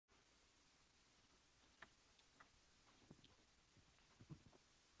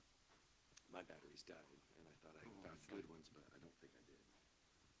my batteries died, and I thought I found good ones, but I don't think I did.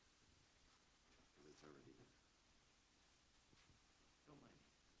 It's already there. Don't mind me.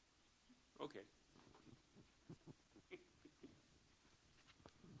 Okay.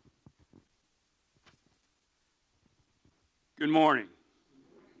 Good morning.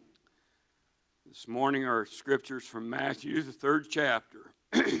 This morning our scriptures from Matthew, the 3rd chapter.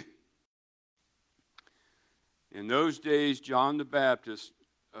 In those days, John the Baptist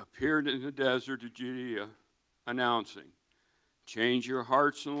appeared in the desert of Judea, announcing, "Change your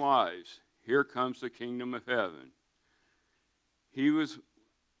hearts and lives. Here comes the kingdom of heaven." He was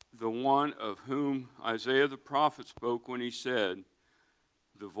the one of whom Isaiah the prophet spoke when he said,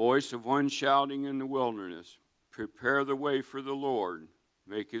 "The voice of one shouting in the wilderness, prepare the way for the Lord,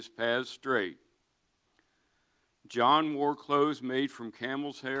 make his paths straight." John wore clothes made from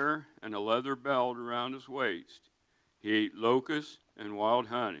camel's hair and a leather belt around his waist. He ate locusts and wild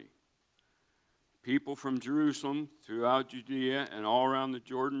honey. People from Jerusalem, throughout Judea, and all around the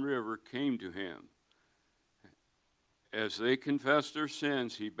Jordan River came to him. As they confessed their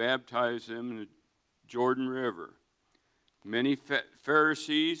sins, he baptized them in the Jordan River. Many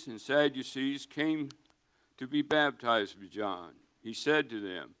Pharisees and Sadducees came to be baptized by John. He said to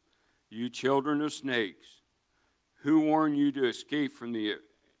them, "You children of snakes, who warned you to escape from the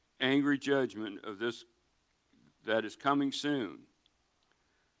angry judgment of this that is coming soon?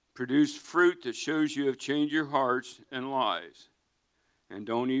 Produce fruit that shows you have changed your hearts and lives. And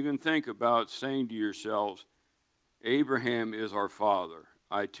don't even think about saying to yourselves, 'Abraham is our father.'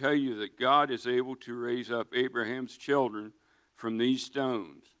 I tell you that God is able to raise up Abraham's children from these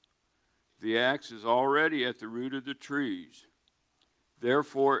stones. The axe is already at the root of the trees.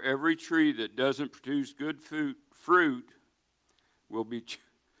 Therefore, every tree that doesn't produce good fruit will be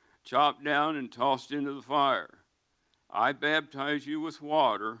chopped down and tossed into the fire. I baptize you with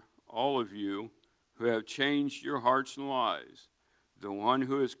water, all of you who have changed your hearts and lives. The one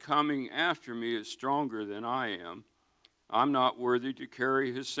who is coming after me is stronger than I am. I'm not worthy to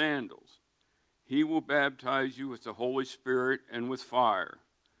carry his sandals. He will baptize you with the Holy Spirit and with fire.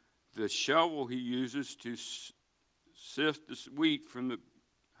 The shovel he uses to sift the wheat from the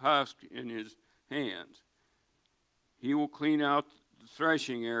husk in his hands. He will clean out the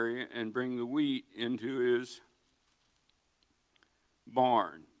threshing area and bring the wheat into his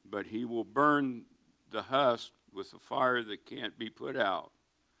barn, but he will burn the husk with a fire that can't be put out."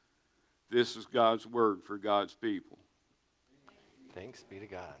 This is God's word for God's people. Thanks be to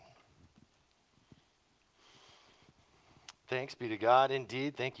God. Thanks be to God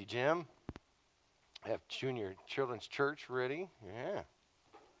indeed. Thank you, Jim. I have Junior Children's Church ready. Yeah.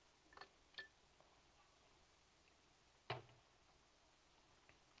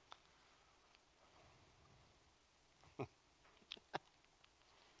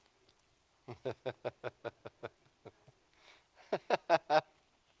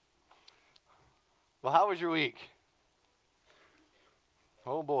 Well, how was your week?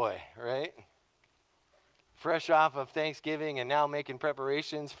 Oh boy, right? Fresh off of Thanksgiving and now making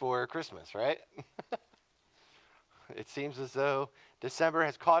preparations for Christmas, right? It seems as though December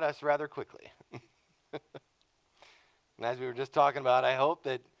has caught us rather quickly. And as we were just talking about, I hope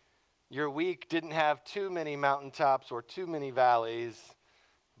that your week didn't have too many mountaintops or too many valleys,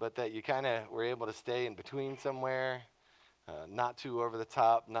 but that you kind of were able to stay in between somewhere, not too over the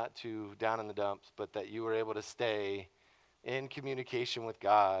top, not too down in the dumps, but that you were able to stay in communication with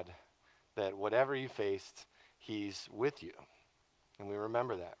God, that whatever you faced, he's with you. And we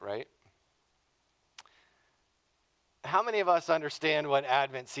remember that, right? How many of us understand what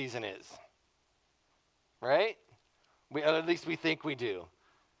Advent season is? Right? At least we think we do.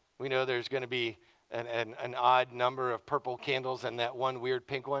 We know there's going to be an odd number of purple candles and that one weird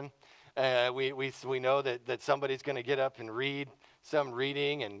pink one. We know that somebody's going to get up and read some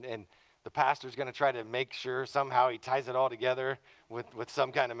reading, and the pastor's going to try to make sure somehow he ties it all together with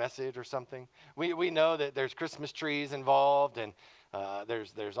some kind of message or something. We know that there's Christmas trees involved, and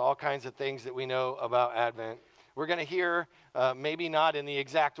there's all kinds of things that we know about Advent. We're going to hear, maybe not in the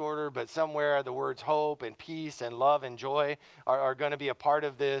exact order, but somewhere the words hope and peace and love and joy are going to be a part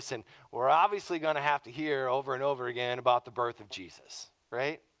of this. And we're obviously going to have to hear over and over again about the birth of Jesus,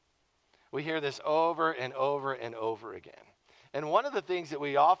 right? We hear this over and over and over again. And one of the things that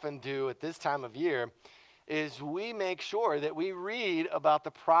we often do at this time of year is we make sure that we read about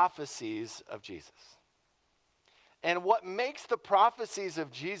the prophecies of Jesus. And what makes the prophecies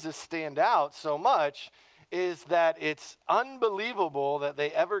of Jesus stand out so much is that it's unbelievable that they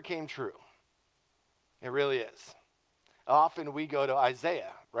ever came true. It really is. Often we go to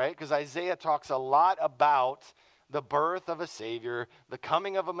Isaiah, right? Because Isaiah talks a lot about the birth of a Savior, the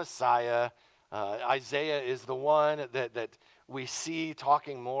coming of a Messiah, Isaiah is the one that we see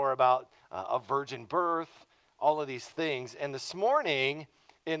talking more about a virgin birth, all of these things. And this morning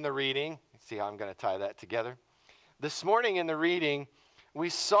in the reading, see how I'm going to tie that together. This morning in the reading, we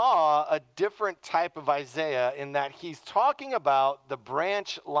saw a different type of Isaiah in that he's talking about the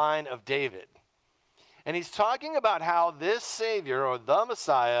branch line of David. And he's talking about how this Savior, or the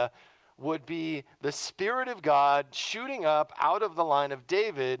Messiah, would be the Spirit of God shooting up out of the line of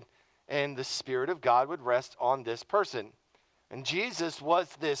David, and the Spirit of God would rest on this person. And Jesus was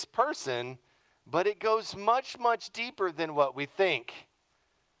this person, but it goes much, much deeper than what we think.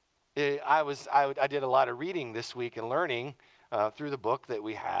 I did a lot of reading this week and learning through the book that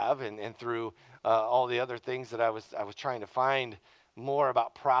we have, and through all the other things that I was trying to find more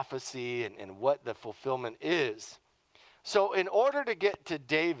about prophecy and what the fulfillment is. So in order to get to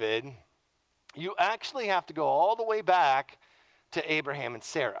David, you actually have to go all the way back to Abraham and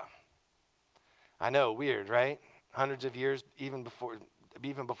Sarah. I know, weird, right? Hundreds of years even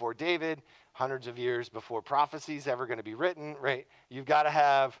before David, hundreds of years before prophecy's ever going to be written, right? You've got to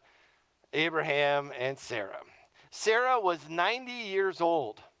have Abraham and Sarah. Sarah was 90 years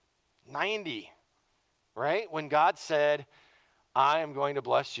old. 90, right? When God said, I am going to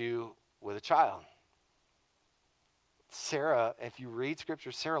bless you with a child. Sarah, if you read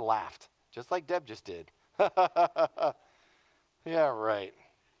scripture, Sarah laughed, just like Deb just did. Yeah, right.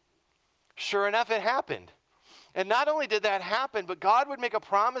 Sure enough, it happened. And not only did that happen, but God would make a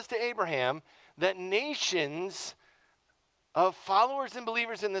promise to Abraham that nations of followers and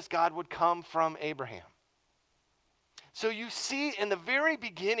believers in this God would come from Abraham. So you see in the very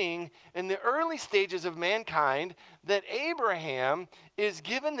beginning, in the early stages of mankind, that Abraham is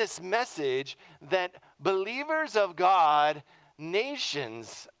given this message that believers of God,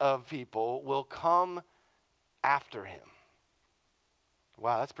 nations of people, will come after him.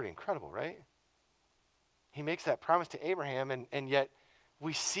 Wow, that's pretty incredible, right? He makes that promise to Abraham, and yet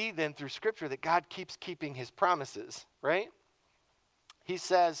we see then through Scripture that God keeps keeping his promises, right? He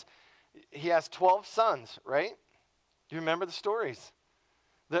says he has 12 sons, right? Do you remember the stories?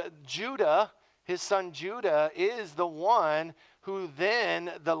 Judah, his son Judah, is the one who then,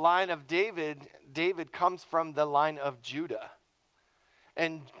 the line of David comes from the line of Judah.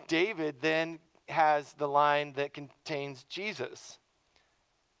 And David then has the line that contains Jesus.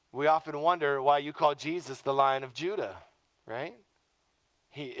 We often wonder why you call Jesus the Lion of Judah, right?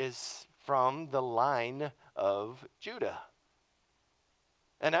 He is from the line of Judah.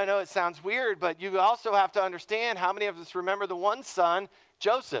 And I know it sounds weird, but you also have to understand, how many of us remember the one son,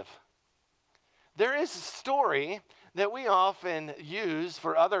 Joseph? There is a story that we often use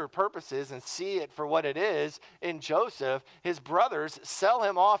for other purposes and see it for what it is in Joseph. His brothers sell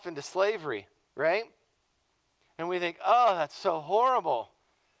him off into slavery, right? And we think, oh, that's so horrible.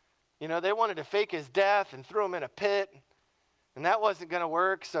 You know, they wanted to fake his death and threw him in a pit, and that wasn't going to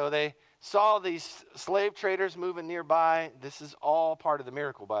work, so they saw these slave traders moving nearby. This is all part of the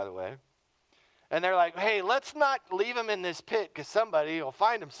miracle, by the way. And they're like, hey, let's not leave him in this pit because somebody will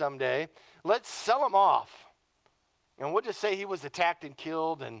find him someday. Let's sell him off. And we'll just say he was attacked and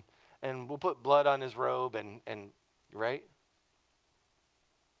killed, and we'll put blood on his robe, and right?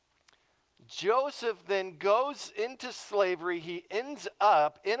 Joseph then goes into slavery. He ends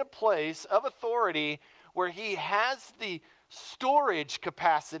up in a place of authority where he has the storage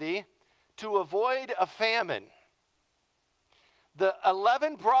capacity to avoid a famine. The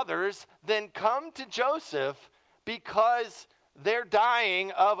 11 brothers then come to Joseph because they're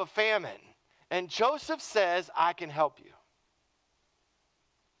dying of a famine. And Joseph says, I can help you.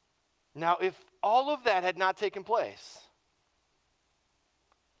 Now, if all of that had not taken place,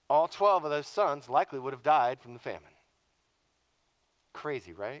 all 12 of those sons likely would have died from the famine.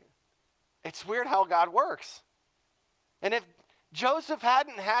 Crazy, right? It's weird how God works. And if Joseph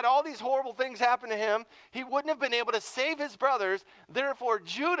hadn't had all these horrible things happen to him, he wouldn't have been able to save his brothers. Therefore,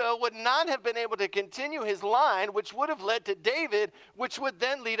 Judah would not have been able to continue his line, which would have led to David, which would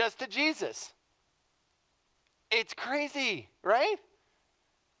then lead us to Jesus. It's crazy, right?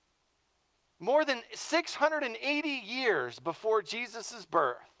 More than 680 years before Jesus'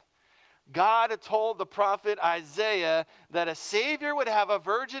 birth, God had told the prophet Isaiah that a Savior would have a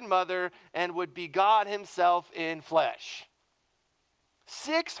virgin mother and would be God himself in flesh.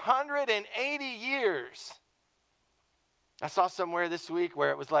 680 years. I saw somewhere this week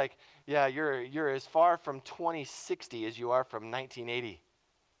where it was like, yeah, you're as far from 2060 as you are from 1980.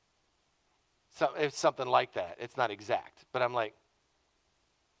 So it's something like that. It's not exact, but I'm like,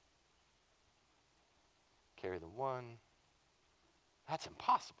 carry the one. That's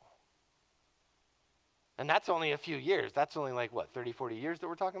impossible. And that's only a few years. That's only like, what, 30, 40 years that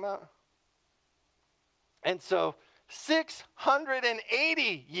we're talking about? And so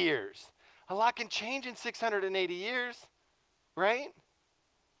 680 years. A lot can change in 680 years, right?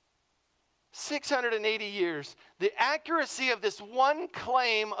 680 years. The accuracy of this one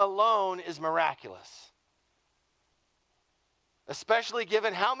claim alone is miraculous, especially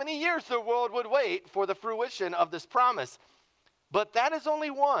given how many years the world would wait for the fruition of this promise. But that is only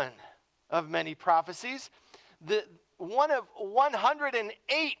one of many prophecies. One of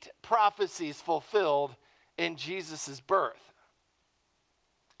 108 prophecies fulfilled in Jesus' birth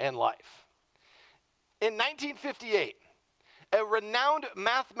and life. In 1958, a renowned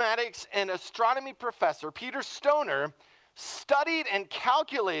mathematics and astronomy professor, Peter Stoner, studied and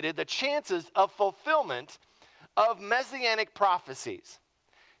calculated the chances of fulfillment of messianic prophecies.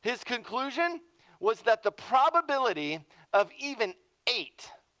 His conclusion was that the probability of even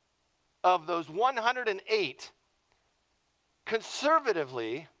 8 of those 108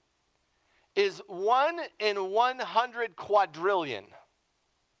 conservatively is 1 in 100 quadrillion.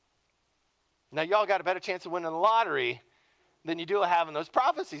 Now, y'all got a better chance of winning the lottery than you do having those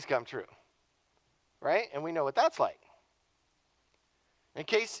prophecies come true, right? And we know what that's like. In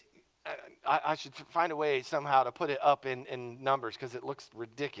case, I should find a way somehow to put it up in numbers because it looks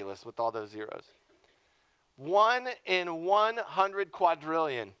ridiculous with all those zeros. 1 in 100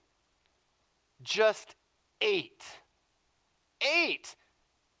 quadrillion. Just 8. 8.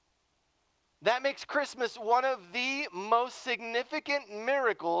 That makes Christmas one of the most significant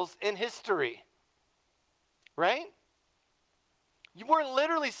miracles in history, right? You were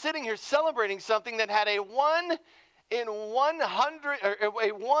literally sitting here celebrating something that had a 1 in 100, or a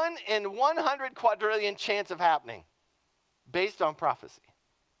 1 in 100 quadrillion chance of happening based on prophecy.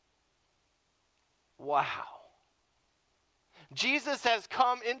 Wow. Jesus has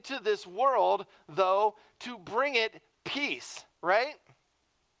come into this world, though, to bring it peace, right?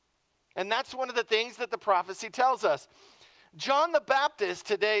 And that's one of the things that the prophecy tells us. John the Baptist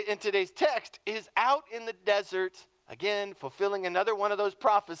today, in today's text, is out in the desert, again, fulfilling another one of those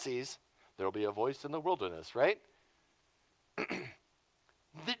prophecies. There will be a voice in the wilderness, right?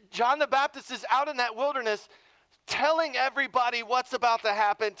 John the Baptist is out in that wilderness telling everybody what's about to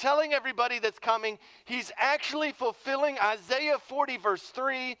happen, telling everybody that's coming. He's actually fulfilling Isaiah 40 verse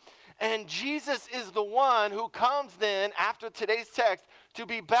 3, and Jesus is the one who comes then, after today's text, to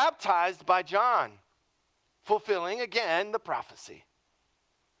be baptized by John, fulfilling again the prophecy.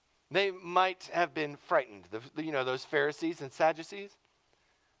 They might have been frightened, those Pharisees and Sadducees.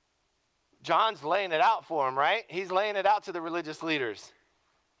 John's laying it out for them, right? He's laying it out to the religious leaders.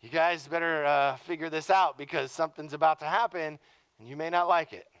 You guys better figure this out because something's about to happen and you may not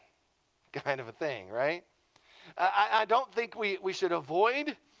like it, kind of a thing, right? I don't think we should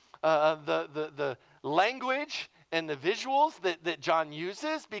avoid the language and the visuals that John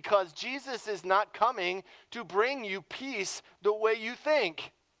uses, because Jesus is not coming to bring you peace the way you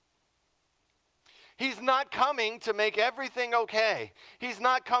think. He's not coming to make everything okay. He's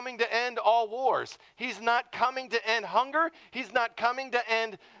not coming to end all wars. He's not coming to end hunger. He's not coming to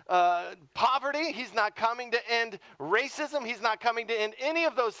end poverty. He's not coming to end racism. He's not coming to end any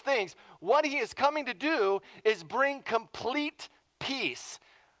of those things. What he is coming to do is bring complete peace.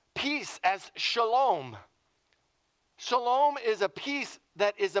 Peace as shalom. Shalom is a peace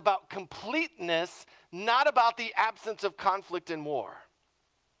that is about completeness, not about the absence of conflict and war.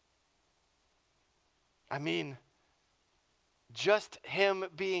 I mean, just him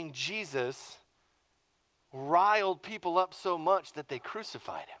being Jesus riled people up so much that they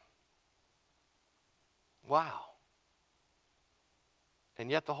crucified him. Wow.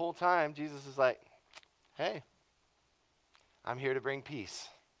 And yet the whole time, Jesus is like, hey, I'm here to bring peace.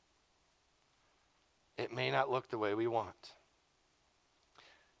 It may not look the way we want.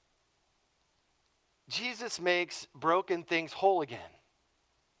 Jesus makes broken things whole again.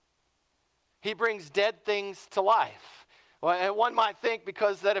 He brings dead things to life. Well, and one might think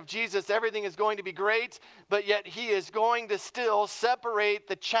because that of Jesus, everything is going to be great, but yet he is going to still separate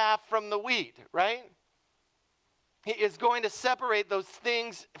the chaff from the wheat, right? He is going to separate those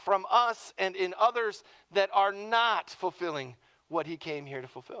things from us and in others that are not fulfilling what he came here to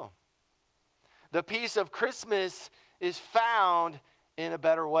fulfill. The peace of Christmas is found in a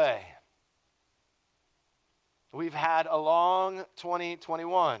better way. We've had a long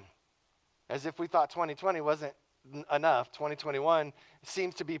 2021. As if we thought 2020 wasn't enough, 2021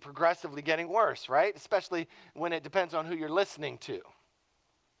 seems to be progressively getting worse, right? Especially when it depends on who you're listening to.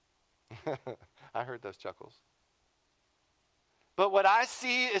 I heard those chuckles. But what I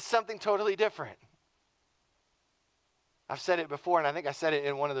see is something totally different. I've said it before, and I think I said it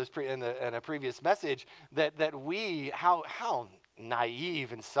in one of those in a previous message, that we how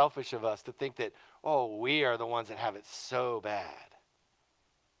naive and selfish of us to think that, oh, we are the ones that have it so bad.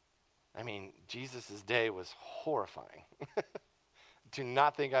 I mean, Jesus' day was horrifying. Do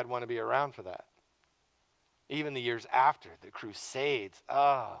not think I'd want to be around for that. Even the years after, the Crusades,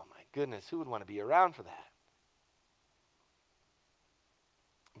 oh my goodness, who would want to be around for that?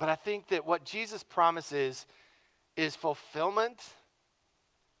 But I think that what Jesus promises is fulfillment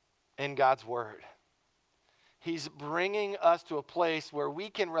in God's word. He's bringing us to a place where we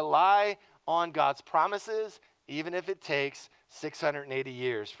can rely on God's promises, even if it takes 680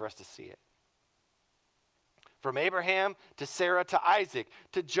 years for us to see it. From Abraham to Sarah to Isaac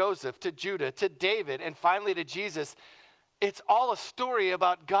to Joseph to Judah to David and finally to Jesus, it's all a story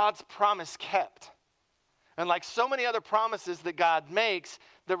about God's promise kept. And like so many other promises that God makes,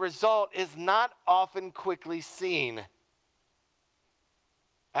 the result is not often quickly seen.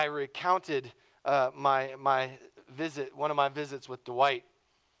 I recounted my visit, one of my visits with Dwight,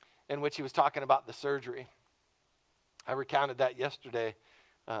 in which he was talking about the surgery. I recounted that yesterday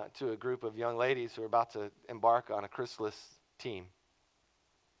to a group of young ladies who are about to embark on a chrysalis team.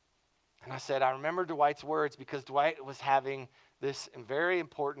 And I said, I remember Dwight's words because Dwight was having this very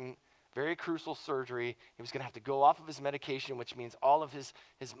important, very crucial surgery. He was going to have to go off of his medication, which means all of his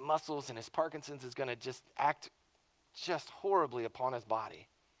muscles and his Parkinson's is going to just act just horribly upon his body.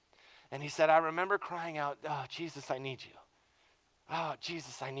 And he said, I remember crying out, oh, Jesus, I need you. Oh,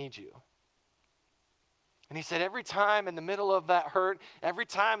 Jesus, I need you. And he said, every time in the middle of that hurt, every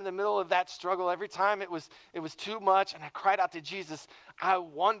time in the middle of that struggle, every time it was too much, and I cried out to Jesus, I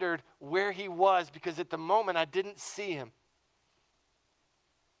wondered where he was because at the moment I didn't see him.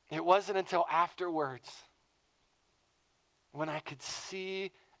 It wasn't until afterwards when I could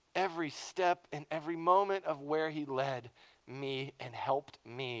see every step and every moment of where he led me and helped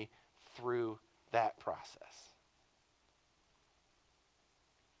me through that process.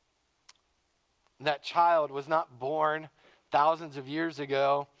 That child was not born thousands of years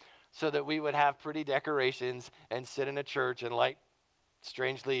ago so that we would have pretty decorations and sit in a church and light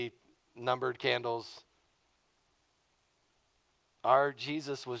strangely numbered candles. Our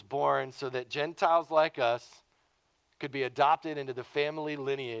Jesus was born so that Gentiles like us could be adopted into the family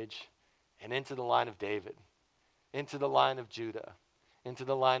lineage and into the line of David, into the line of Judah, into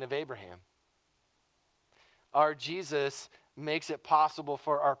the line of Abraham. Our Jesus makes it possible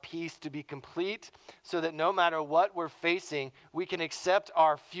for our peace to be complete so that no matter what we're facing, we can accept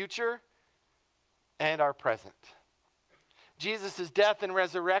our future and our present. Jesus' death and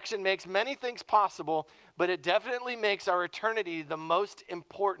resurrection makes many things possible, but it definitely makes our eternity the most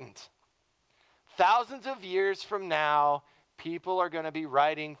important. Thousands of years from now, people are going to be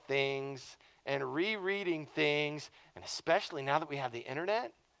writing things and rereading things, and especially now that we have the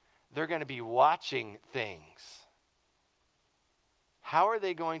internet, they're going to be watching things. How are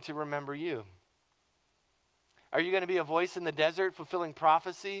they going to remember you? Are you going to be a voice in the desert fulfilling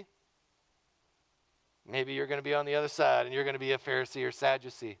prophecy? Maybe you're going to be on the other side and you're going to be a Pharisee or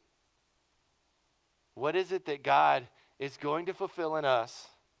Sadducee. What is it that God is going to fulfill in us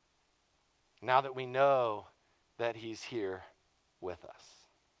now that we know that he's here with us?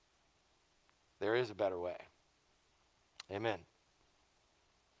 There is a better way. Amen.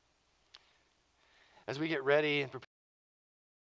 As we get ready and prepare